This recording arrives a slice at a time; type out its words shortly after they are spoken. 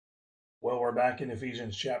Well, we're back in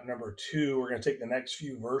Ephesians chapter number 2. We're going to take the next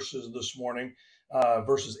few verses this morning,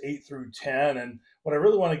 verses 8 through 10. And what I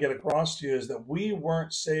really want to get across to you is that we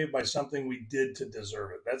weren't saved by something we did to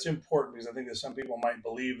deserve it. That's important because I think that some people might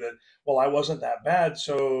believe that, well, I wasn't that bad,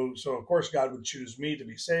 so of course God would choose me to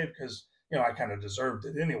be saved because, I kind of deserved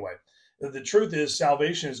it anyway. The truth is,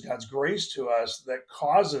 salvation is God's grace to us that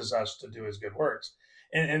causes us to do his good works.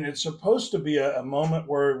 And it's supposed to be a moment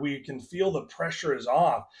where we can feel the pressure is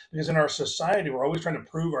off because in our society, we're always trying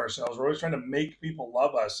to prove ourselves. We're always trying to make people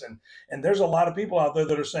love us. And there's a lot of people out there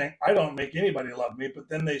that are saying, I don't make anybody love me, but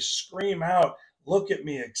then they scream out, look at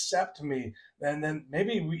me, accept me. And then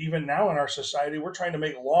maybe even now in our society, we're trying to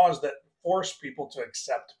make laws that force people to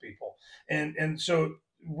accept people. And so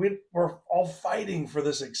we're all fighting for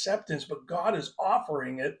this acceptance, but God is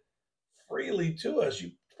offering it freely to us.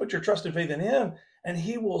 You put your trust and faith in him and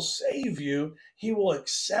he will save you. He will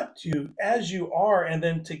accept you as you are. And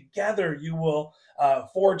then together you will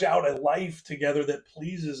forge out a life together that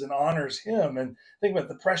pleases and honors him. And think about it,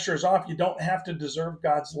 the pressure is off. You don't have to deserve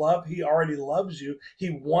God's love. He already loves you.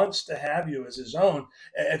 He wants to have you as his own.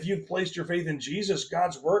 If you've placed your faith in Jesus,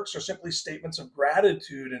 God's works are simply statements of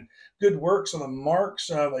gratitude, and good works are the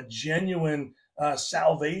marks of a genuine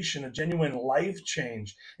salvation, a genuine life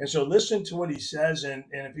change. And so listen to what he says in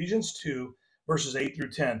Ephesians 2, verses 8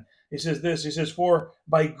 through 10. He says this, he says, for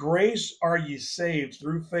by grace are ye saved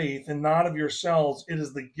through faith, and not of yourselves. It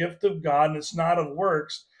is the gift of God, and it's not of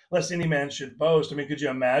works, lest any man should boast. I mean, could you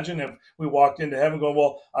imagine if we walked into heaven going,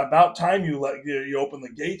 well, about time you open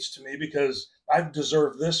the gates to me because I've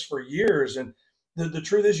deserved this for years. And the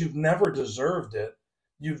truth is you've never deserved it.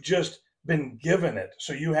 You've just been given it.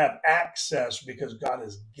 So you have access because God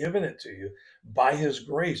has given it to you by his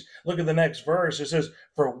grace. Look at the next verse. It says,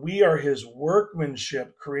 for we are his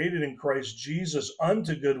workmanship created in Christ Jesus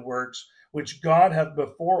unto good works, which God hath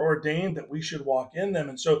before ordained that we should walk in them.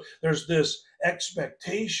 And so there's this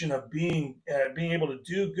expectation of being able to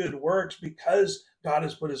do good works because God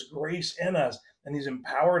has put his grace in us and he's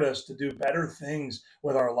empowered us to do better things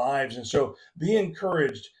with our lives. And so be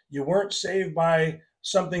encouraged. You weren't saved by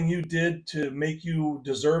something you did to make you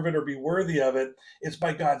deserve it or be worthy of it. It's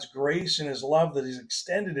by God's grace and his love that he's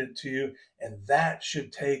extended it to you, and that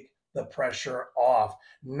should take the pressure off.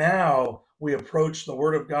 Now we approach the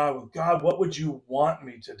word of God with, God, what would you want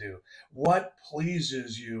me to do? What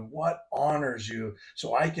pleases you? What honors you?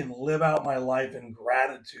 So I can live out my life in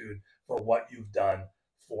gratitude for what you've done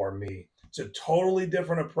for me. It's a totally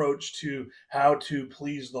different approach to how to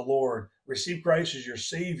please the Lord. Receive Christ as your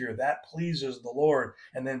Savior. That pleases the Lord.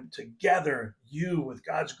 And then together, you, with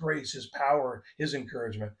God's grace, his power, his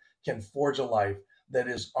encouragement, can forge a life that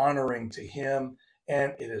is honoring to him,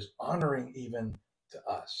 and it is honoring even to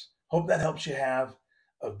us. Hope that helps you have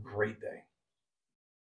a great day.